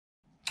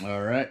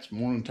All right, it's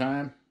morning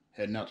time.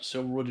 Heading out to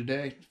Silverwood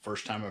today.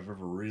 First time I've ever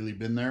really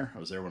been there. I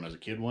was there when I was a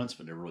kid once,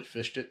 but never really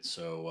fished it.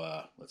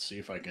 So let's see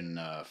if I can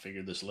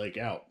figure this lake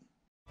out.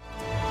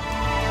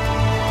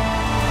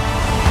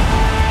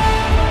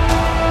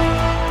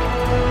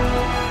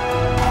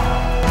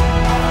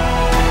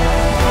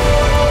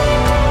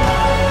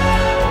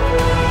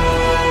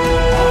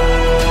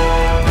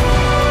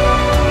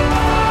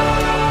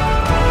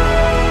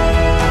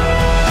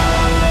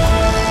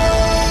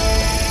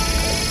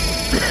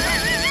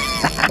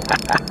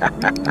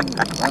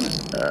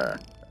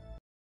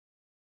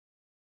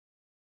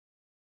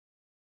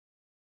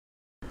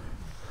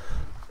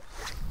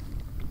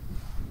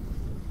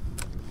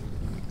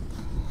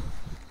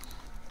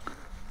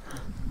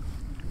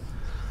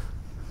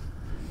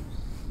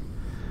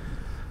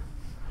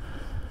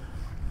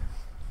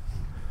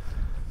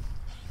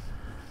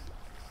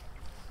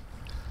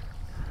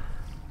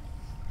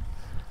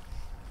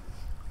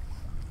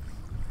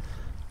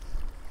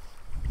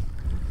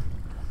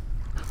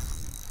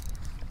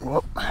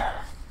 Well,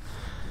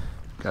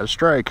 got a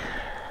strike.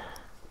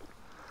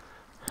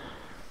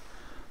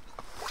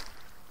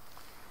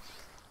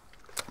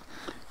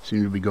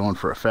 Seem to be going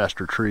for a fast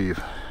retrieve.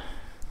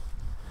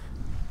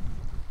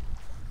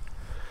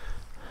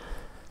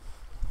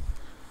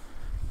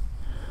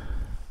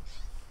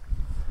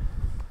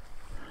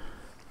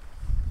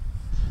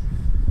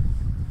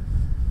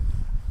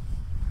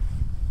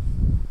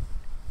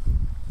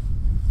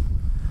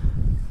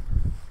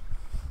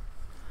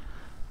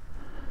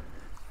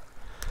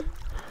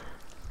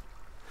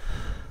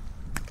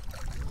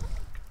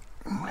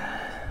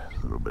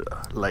 A little bit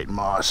of light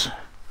moss.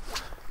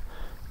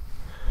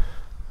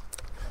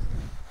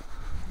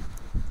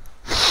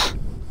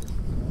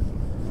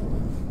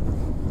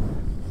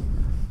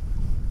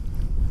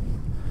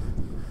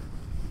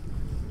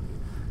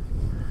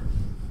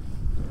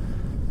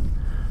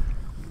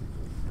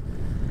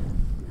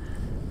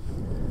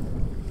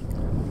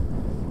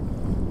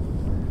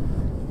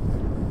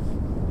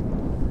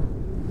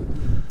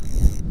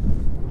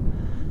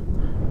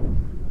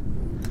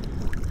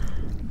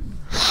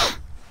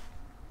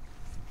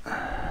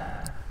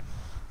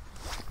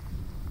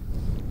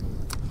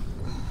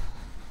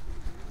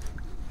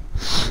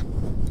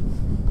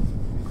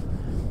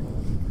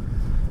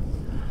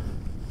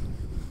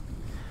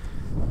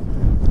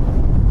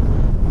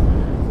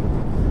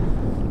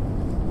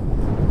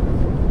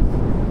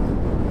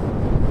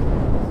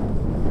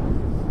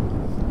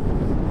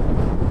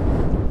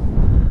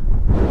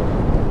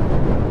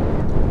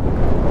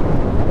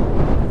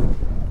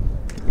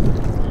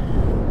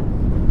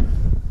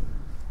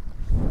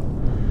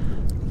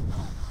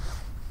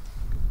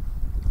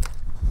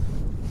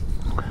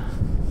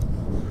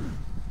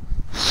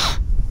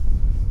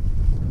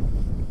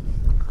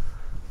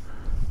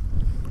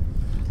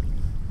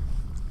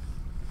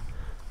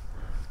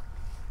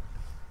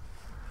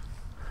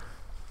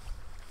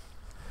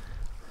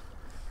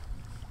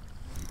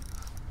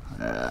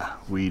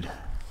 Weed.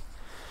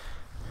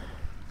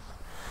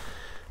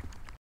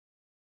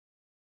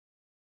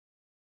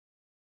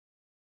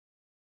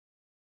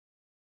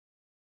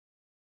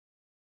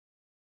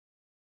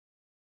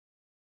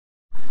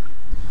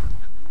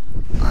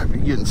 Might be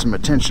getting some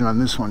attention on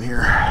this one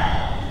here.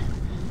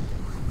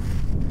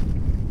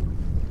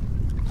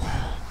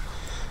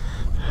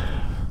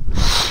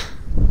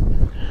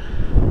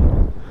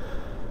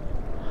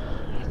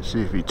 Let's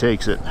see if he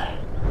takes it.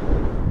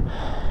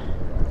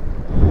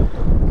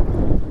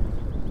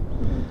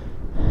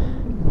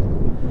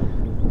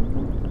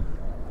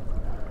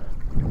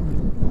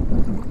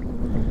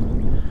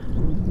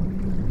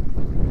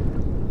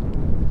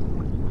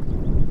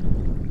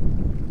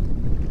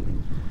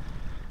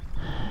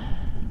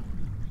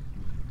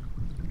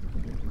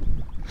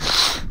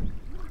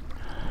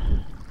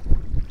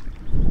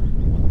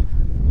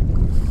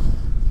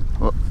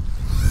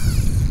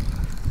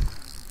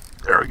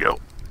 There we go.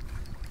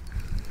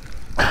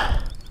 I'm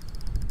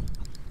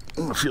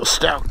gonna feel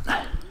stout.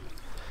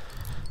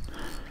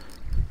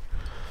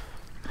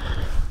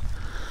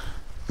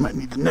 Might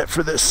need the net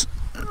for this.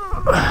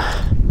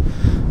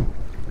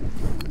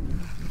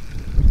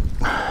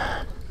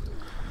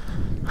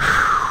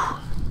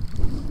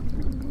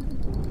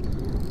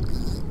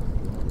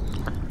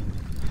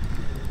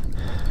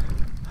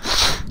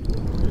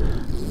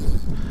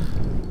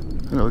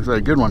 That looks like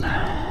a good one.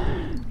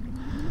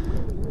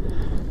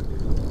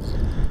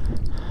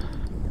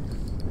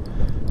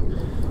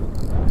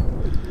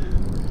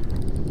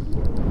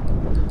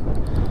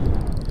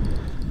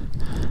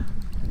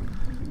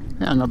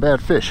 Yeah, not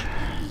bad fish.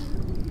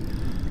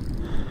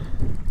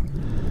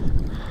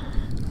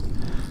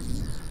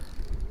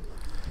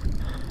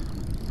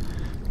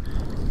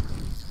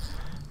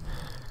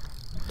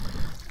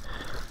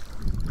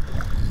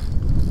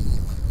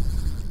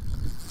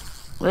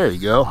 There you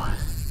go.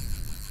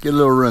 Get a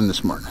little run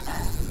this morning.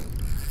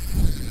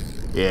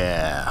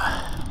 Yeah.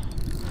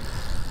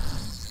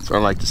 That's what I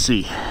like to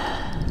see.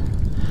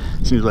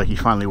 Seems like he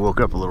finally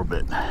woke up a little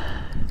bit.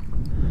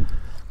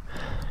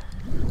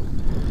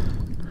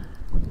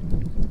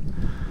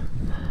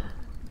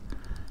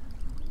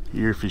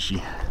 Ear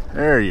fishy.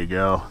 There you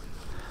go.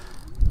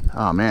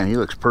 Oh man, he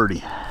looks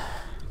pretty.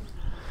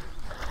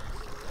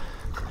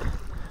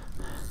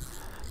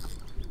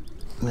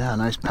 Yeah,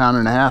 nice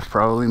 1.5 pounds,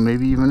 probably,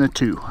 maybe even a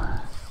 2.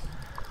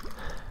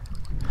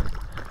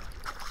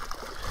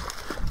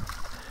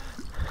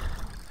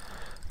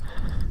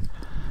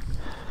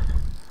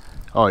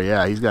 Oh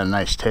yeah, he's got a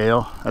nice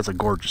tail. That's a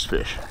gorgeous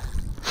fish.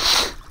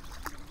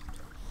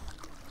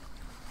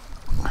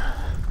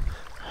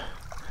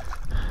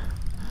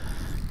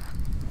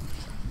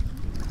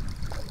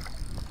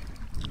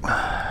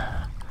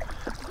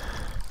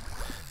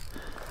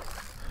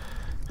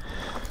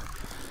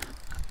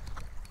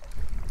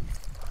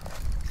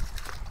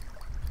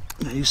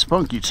 He's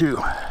spunky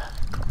too.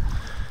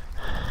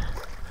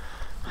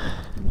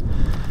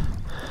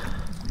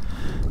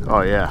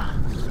 Oh yeah,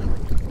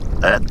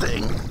 that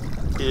thing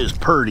is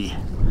pretty.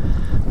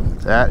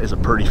 That is a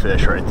pretty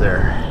fish right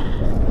there.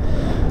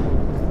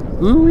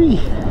 Ooh-wee.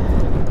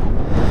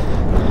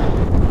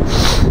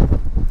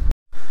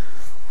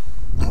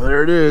 Well,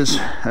 there it is.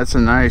 That's a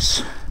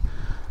nice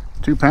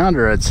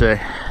 2-pounder, I'd say.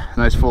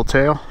 Nice full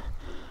tail.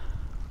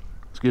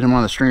 Let's get him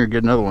on the stringer,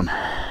 get another one.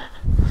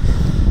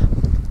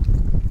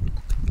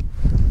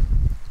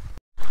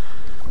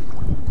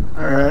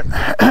 Alright,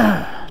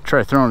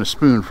 try throwing a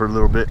spoon for a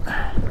little bit.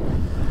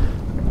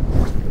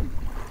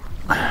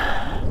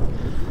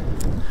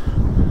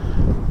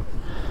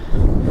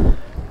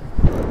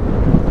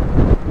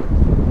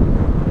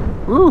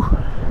 Woo!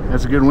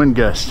 That's a good wind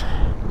gust.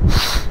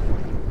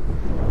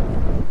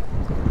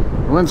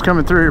 The wind's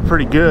coming through here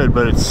pretty good,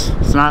 but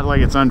it's not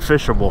like it's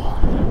unfishable.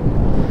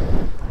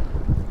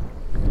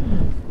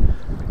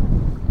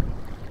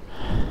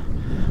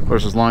 Of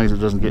course, as long as it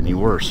doesn't get any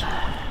worse.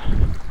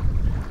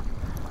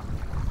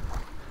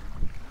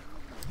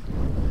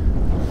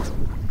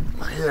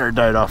 There, it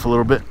died off a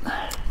little bit.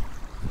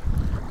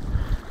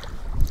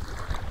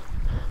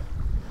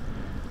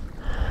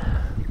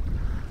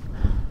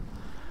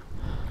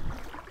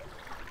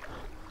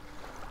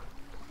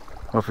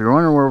 Well, if you're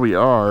wondering where we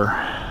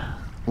are,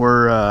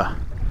 we're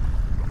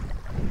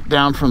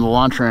down from the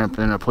launch ramp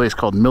in a place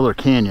called Miller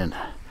Canyon,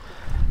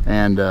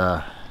 and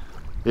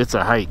it's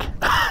a hike.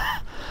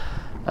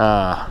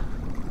 But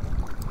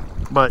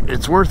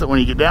it's worth it when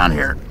you get down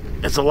here.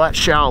 It's a lot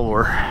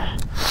shallower,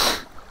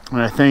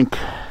 and I think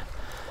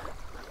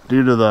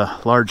due to the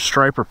large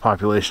striper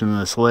population in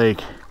this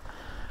lake,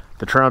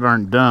 the trout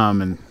aren't dumb,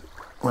 and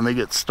when they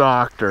get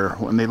stalked or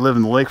when they live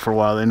in the lake for a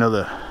while, they know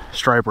the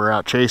striper are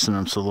out chasing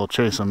them, so they'll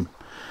chase them,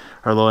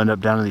 or they'll end up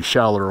down in these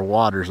shallower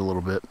waters a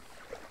little bit.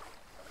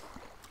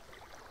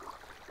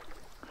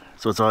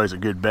 So it's always a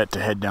good bet to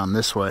head down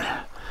this way.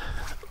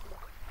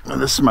 Now,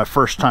 this is my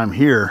first time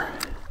here,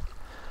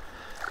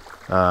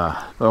 but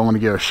I want to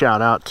give a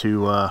shout out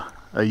to a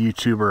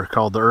YouTuber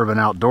called the Urban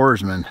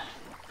Outdoorsman.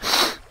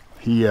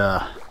 He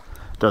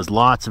does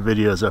lots of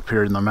videos up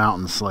here in the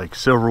mountains, like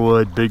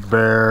Silverwood, Big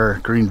Bear,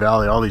 Green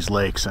Valley, all these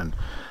lakes. And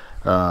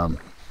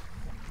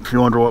if you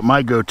wonder what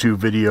my go-to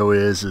video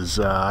is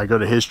I go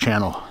to his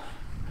channel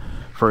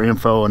for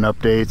info and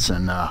updates,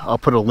 and I'll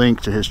put a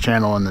link to his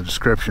channel in the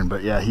description.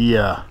 But yeah, he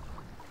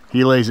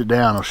lays it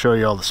down. He'll show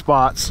you all the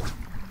spots,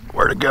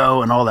 where to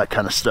go, and all that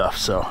kind of stuff.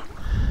 So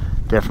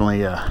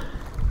definitely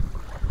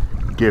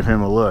give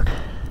him a look.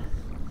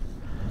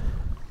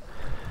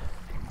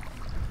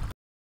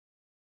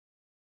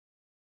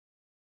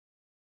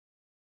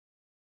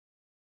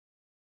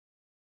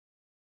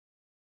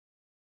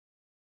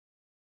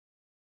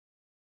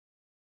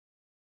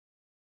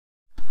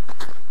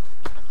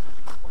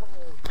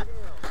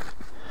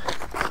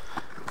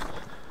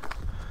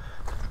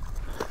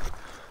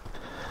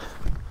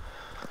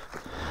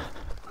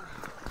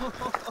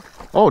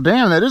 Oh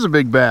damn, that is a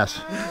big bass.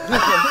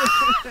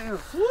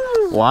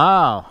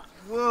 Wow.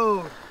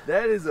 Whoa,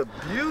 that is a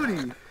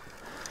beauty.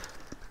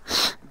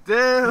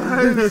 Damn,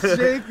 I'm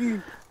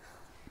shaking.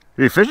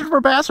 Are you fishing for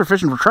bass or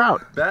fishing for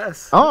trout?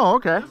 Bass. Oh,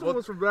 okay. This one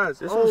was for bass.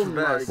 This one's for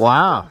bass.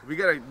 Wow. We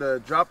got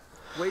the drop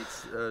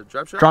weights,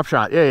 drop shot? Drop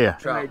shot, yeah.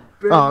 Trout.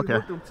 Oh,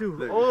 okay. Them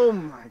too. Oh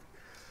my.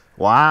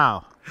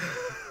 Wow.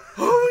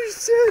 Holy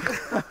shit.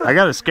 I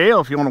got a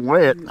scale if you want to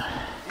weigh it.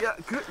 Yeah,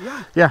 good.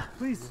 Yeah. Yeah.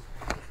 Please.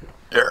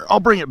 Here, I'll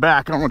bring it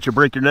back. I don't want you to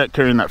break your neck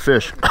carrying that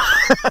fish.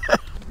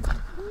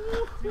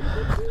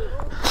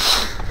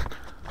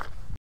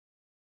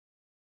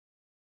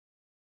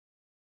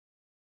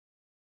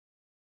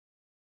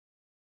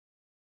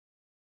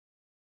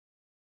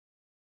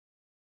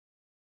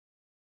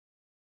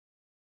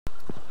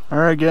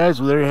 Alright guys,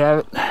 well there you have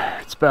it.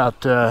 It's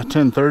about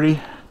 10:30.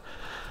 I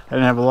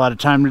didn't have a lot of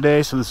time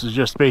today, so this is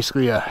just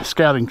basically a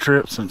scouting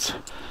trip, since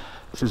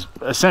this is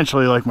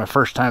essentially like my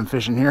first time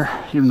fishing here,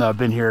 even though I've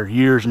been here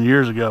years and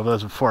years ago, but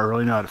that's before I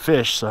really know how to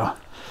fish. So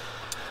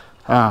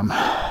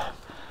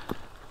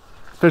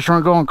fish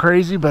weren't going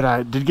crazy, but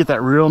I did get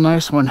that real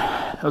nice one.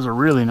 That was a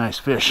really nice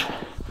fish.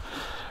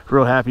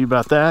 Real happy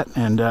about that.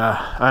 And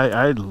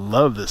I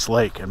love this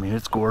lake. I mean,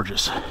 it's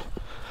gorgeous.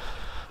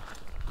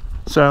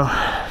 So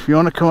if you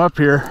want to come up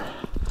here,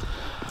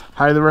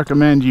 highly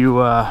recommend you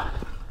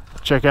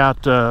check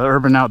out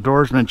Urban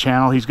Outdoorsman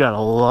channel. He's got a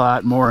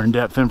lot more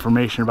in-depth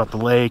information about the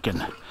lake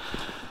and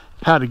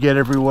how to get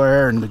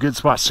everywhere and the good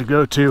spots to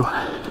go to.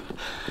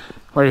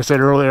 Like I said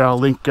earlier, I'll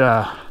link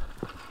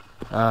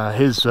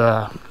his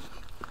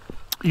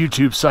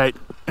YouTube site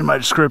in my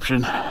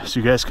description so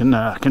you guys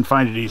can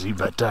find it easy.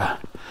 But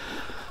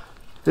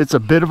it's a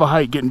bit of a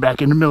hike getting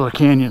back into Miller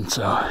Canyon.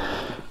 So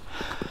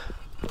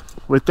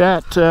with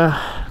that,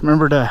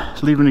 remember to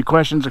leave any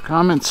questions or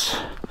comments.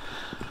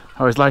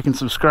 Always like and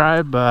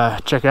subscribe.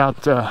 Check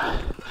out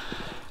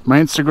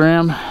my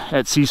Instagram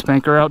at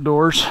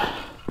 @CSpankerOutdoors,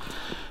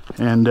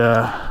 and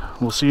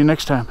we'll see you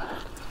next time.